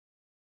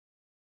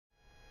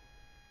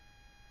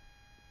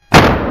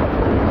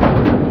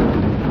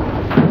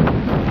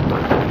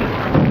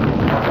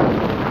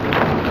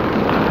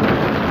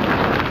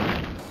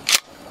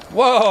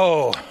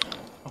Whoa!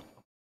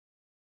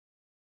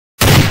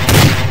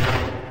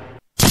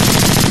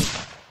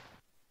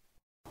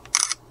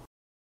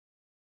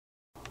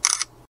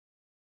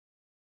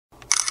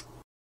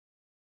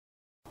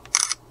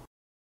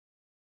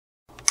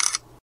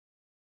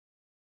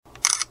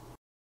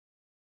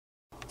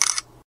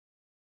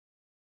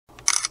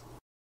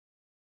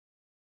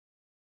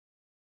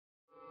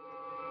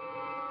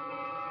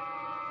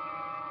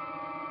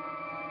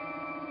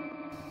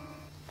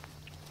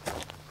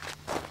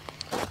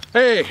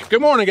 Hey,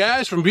 good morning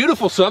guys from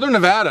beautiful Southern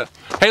Nevada.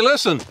 Hey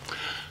listen,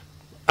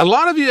 a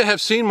lot of you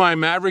have seen my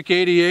Maverick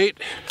 88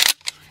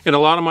 in a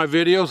lot of my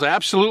videos. I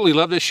absolutely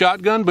love this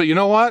shotgun, but you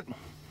know what?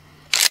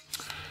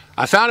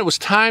 I found it was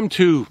time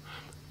to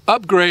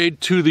upgrade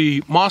to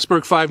the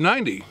Mossberg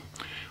 590,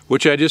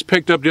 which I just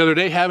picked up the other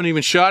day. Haven't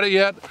even shot it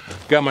yet.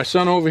 Got my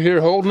son over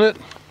here holding it.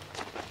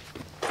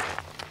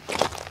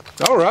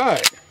 All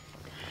right.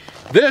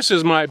 This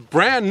is my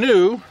brand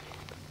new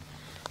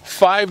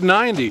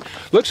 590.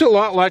 Looks a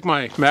lot like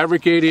my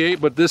Maverick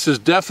 88, but this is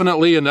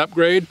definitely an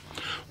upgrade.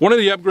 One of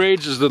the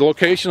upgrades is the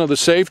location of the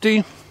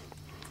safety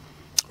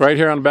right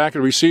here on the back of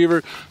the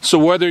receiver. So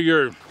whether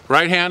you're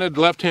right-handed,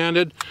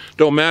 left-handed,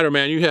 don't matter,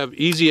 man. You have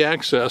easy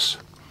access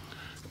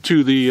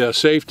to the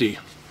safety.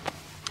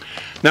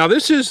 Now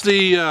this is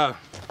the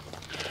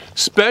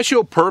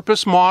special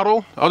purpose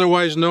model,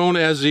 otherwise known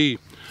as the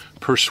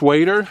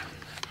Persuader.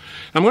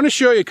 I'm going to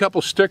show you a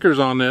couple stickers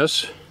on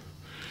this.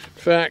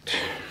 In fact,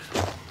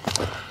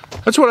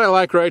 that's what I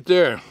like right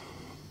there.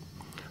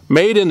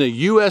 Made in the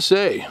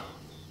USA.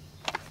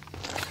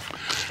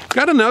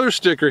 Got another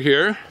sticker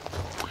here,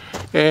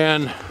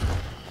 and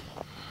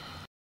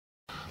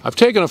I've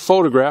taken a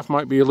photograph,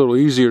 might be a little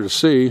easier to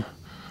see.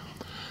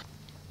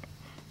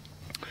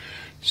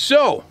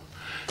 So,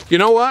 you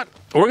know what?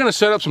 We're going to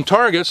set up some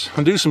targets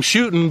and do some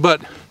shooting, but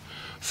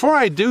before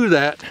I do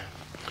that,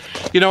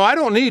 you know, I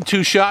don't need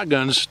two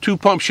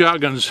pump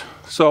shotguns,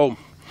 so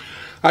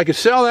I could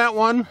sell that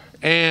one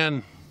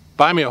and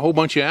buy me a whole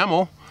bunch of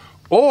ammo,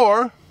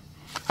 or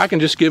I can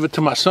just give it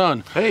to my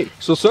son. Hey,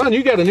 so son,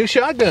 you got a new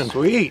shotgun.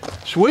 Sweet,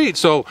 sweet.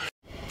 So,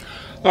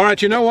 all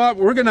right, you know what?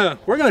 We're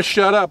gonna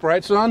shut up,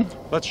 right, son?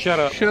 Let's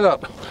shut up. Shut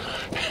up.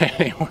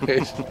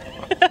 Anyways,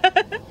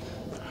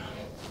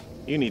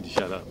 you need to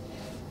shut up.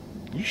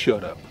 You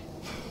shut up.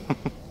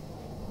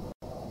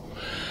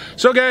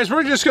 So guys,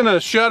 we're just gonna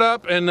shut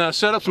up and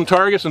set up some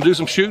targets and do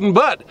some shooting,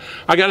 but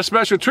I got a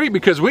special treat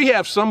because we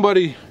have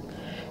somebody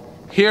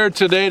here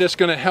today that's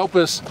going to help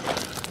us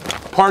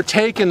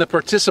partake in the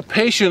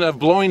participation of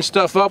blowing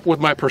stuff up with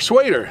my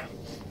Persuader.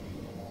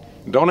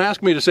 Don't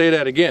ask me to say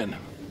that again.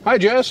 Hi,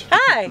 Jess.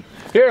 Hi.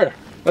 Here,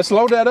 let's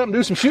load that up and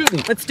do some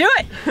shooting. Let's do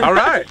it. All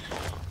right.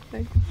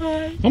 I'm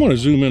going to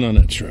zoom in on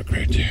that truck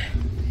right there.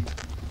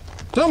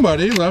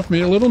 Somebody left me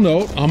a little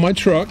note on my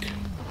truck.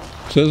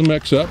 It says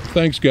mix up.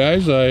 Thanks,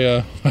 guys.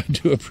 I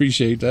do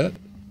appreciate that.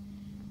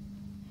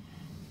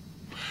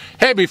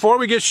 Hey, before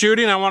we get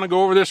shooting, I want to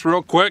go over this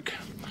real quick.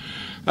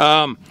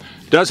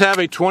 Does have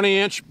a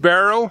 20-inch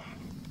barrel.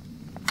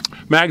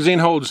 Magazine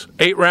holds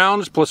 8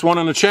 rounds plus 1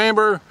 in the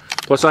chamber.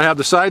 Plus I have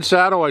the side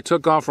saddle I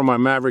took off from my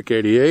Maverick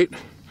 88.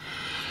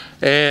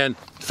 And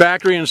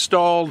factory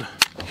installed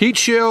heat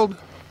shield.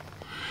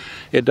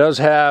 It does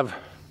have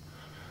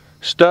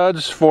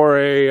studs for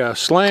a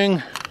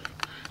sling.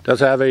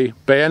 Does have a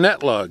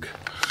bayonet lug.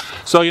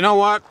 So you know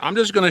what? I'm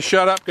just going to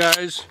shut up,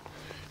 guys,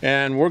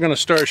 and we're going to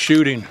start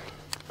shooting.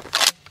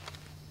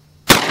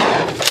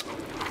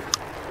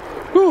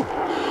 Whew.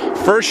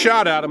 First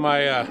shot out of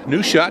my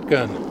new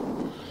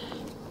shotgun.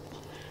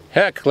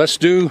 Heck, let's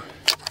do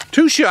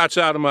 2 shots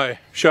out of my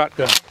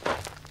shotgun.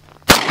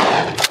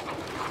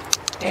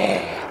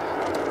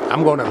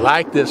 I'm going to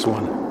like this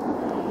one.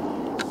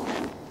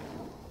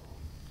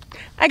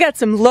 I got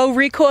some low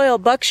recoil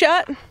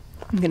buckshot.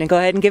 I'm going to go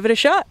ahead and give it a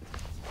shot.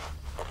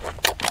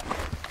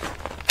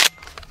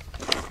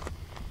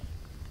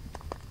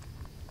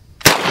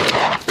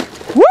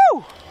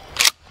 Woo!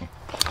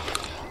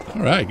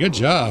 All right, good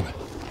job.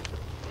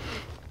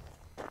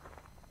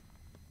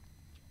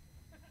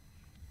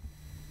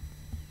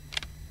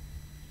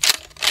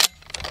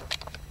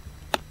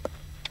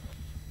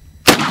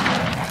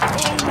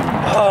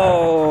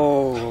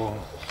 Oh.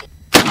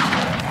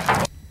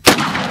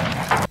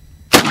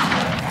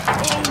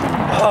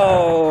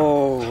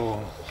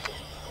 Oh.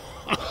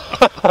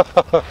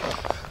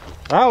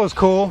 That was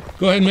cool.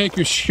 Go ahead and make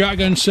your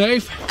shotgun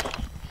safe.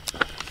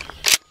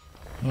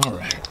 All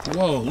right.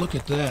 Whoa, look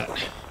at that.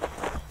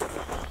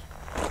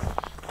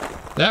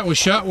 That was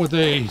shot with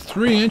a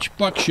 3-inch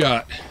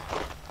buckshot.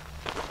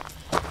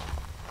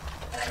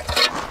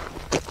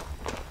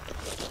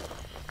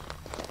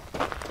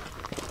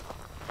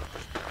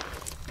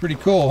 Pretty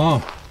cool,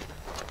 huh?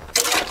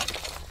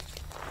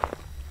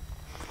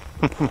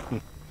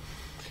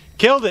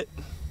 Killed it.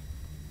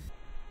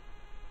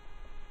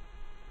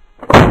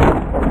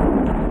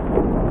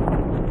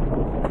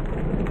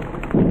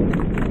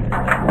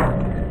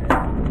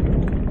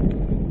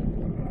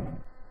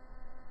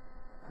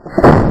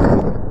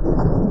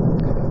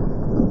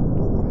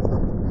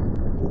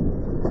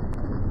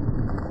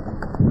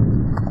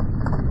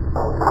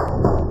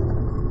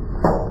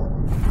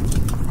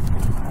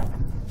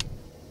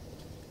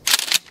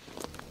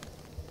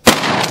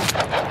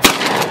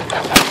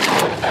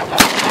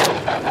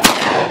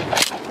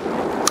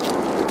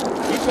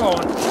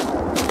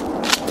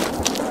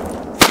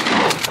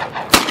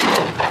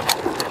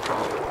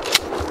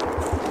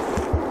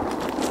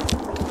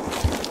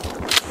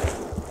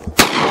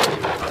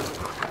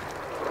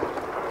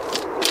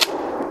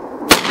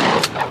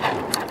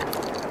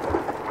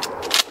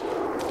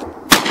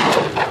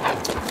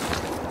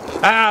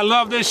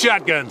 love this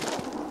shotgun.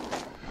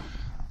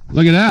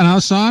 Look at that,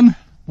 huh, son?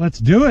 Let's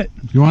do it.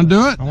 You want to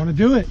do it? I want to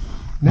do it.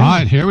 All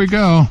right, here we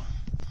go.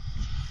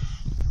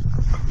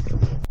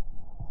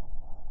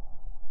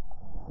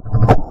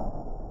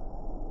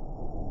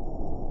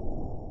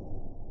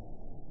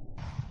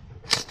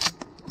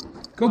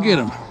 Go get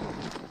him.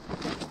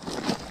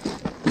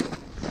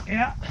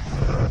 Yeah.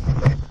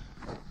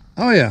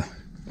 Oh, yeah.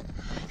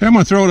 Here, I'm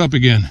going to throw it up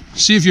again.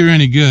 See if you're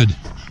any good.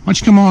 Why don't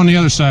you come on the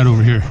other side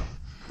over here?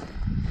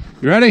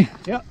 You ready?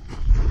 Yep.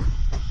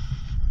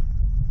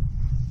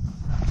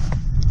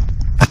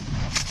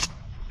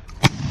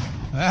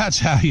 That's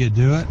how you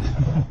do it.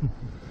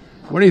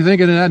 What are you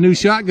thinking of that new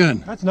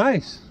shotgun? That's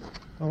nice.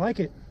 I like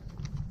it.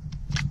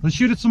 Let's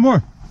shoot it some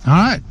more. All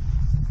right.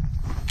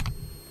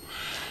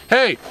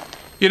 Hey,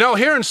 you know,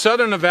 here in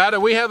southern Nevada,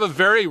 we have a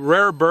very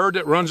rare bird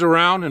that runs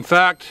around. In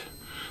fact,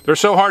 they're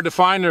so hard to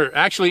find, they're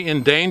actually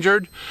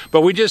endangered.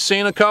 But we just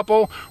seen a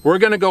couple. We're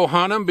going to go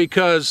hunt them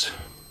because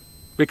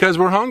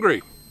we're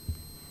hungry.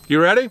 You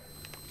ready?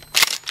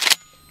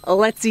 Oh,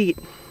 let's eat.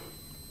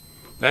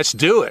 Let's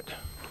do it.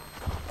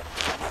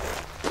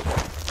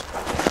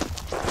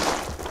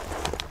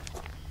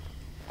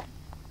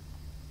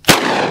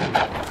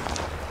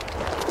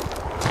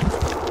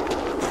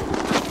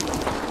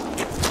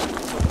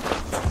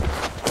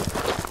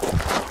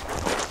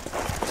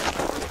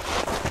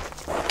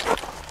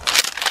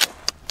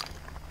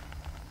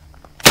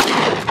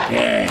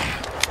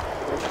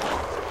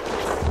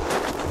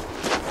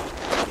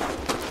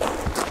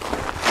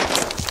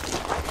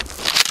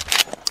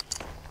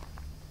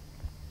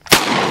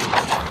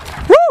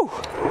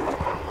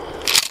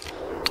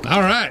 All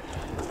right.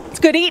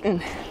 It's good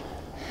eating.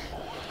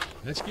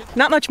 Let's get...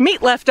 Not much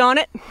meat left on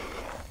it.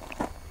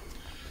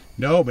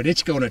 No, but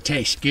it's going to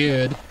taste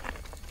good.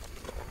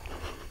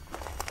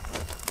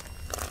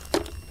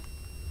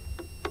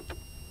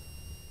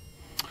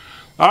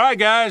 All right,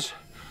 guys.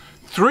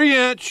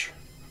 3-inch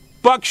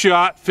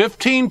buckshot,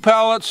 15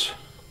 pellets,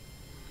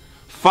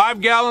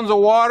 5 gallons of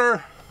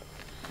water,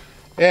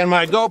 and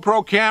my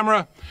GoPro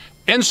camera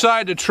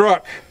inside the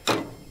truck.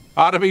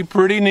 Ought to be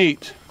pretty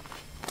neat.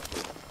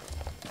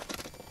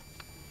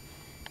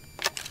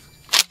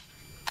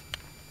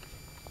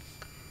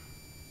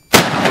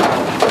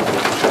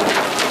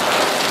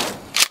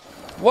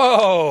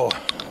 Whoa!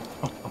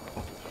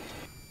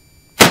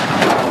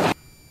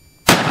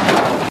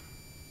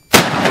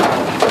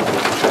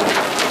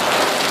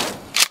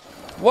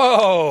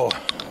 Whoa!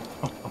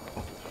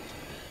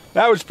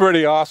 That was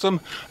pretty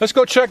awesome. Let's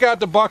go check out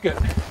the bucket.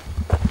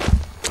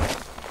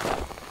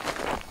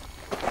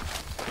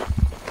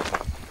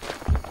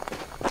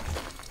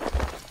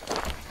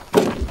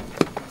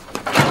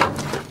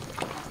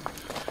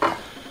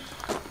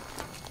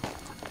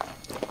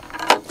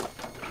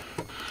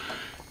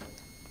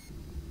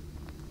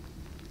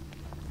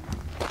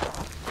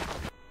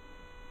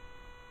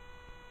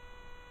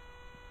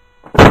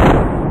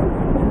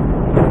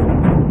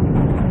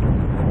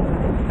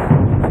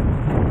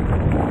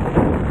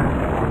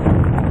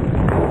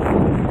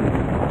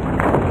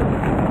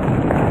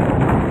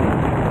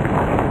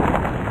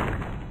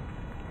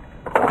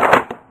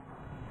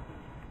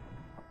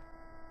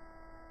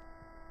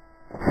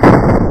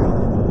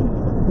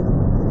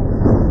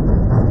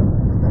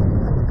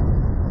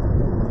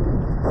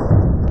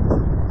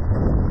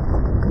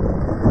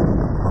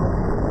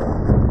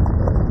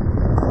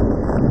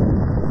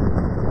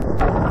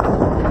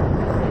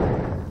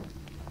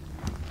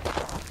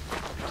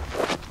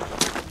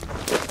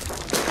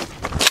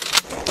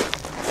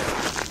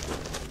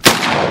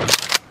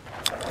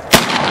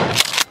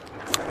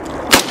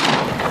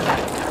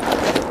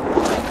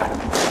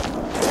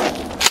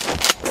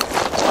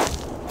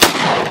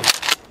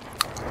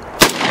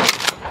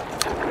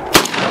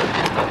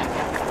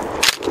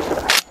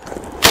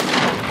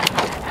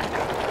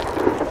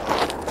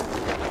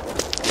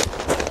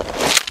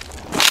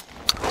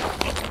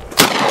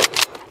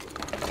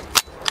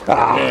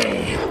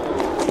 Hey.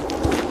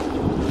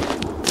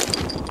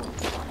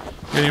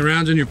 Any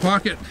rounds in your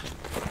pocket?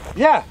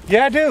 Yeah,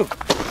 I do.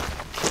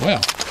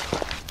 Well,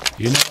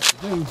 you know what to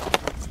do.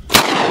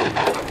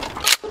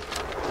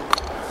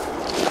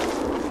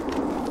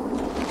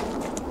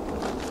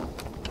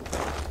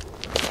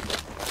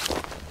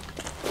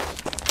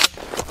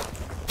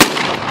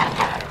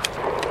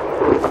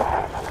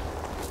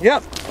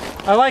 Yep,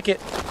 I like it.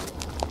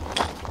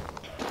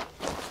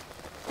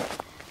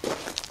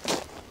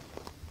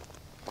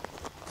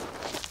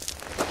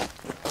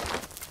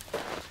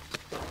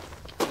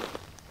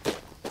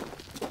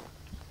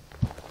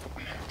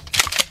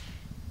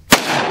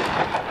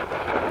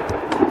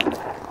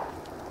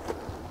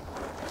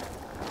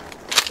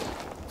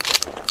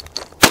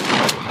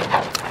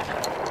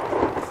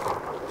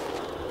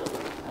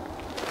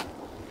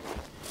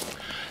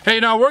 Hey,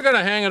 now we're going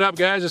to hang it up,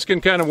 guys. It's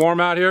getting kind of warm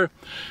out here.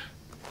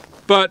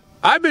 But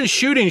I've been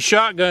shooting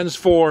shotguns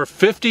for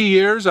 50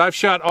 years. I've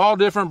shot all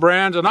different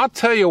brands. And I'll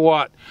tell you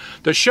what,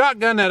 the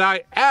shotgun that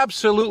I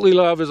absolutely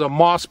love is a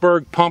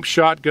Mossberg pump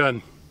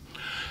shotgun.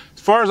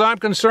 As far as I'm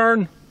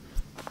concerned,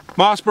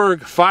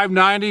 Mossberg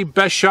 590,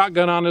 best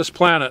shotgun on this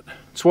planet.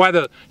 That's why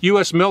the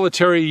U.S.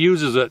 military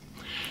uses it.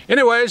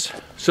 Anyways,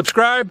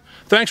 subscribe.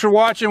 Thanks for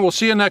watching. We'll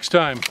see you next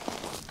time.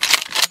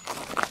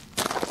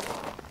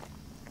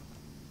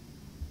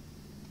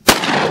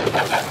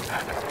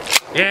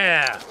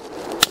 Yeah,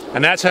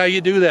 and that's how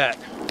you do that.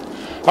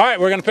 All right,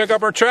 we're going to pick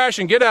up our trash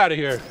and get out of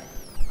here.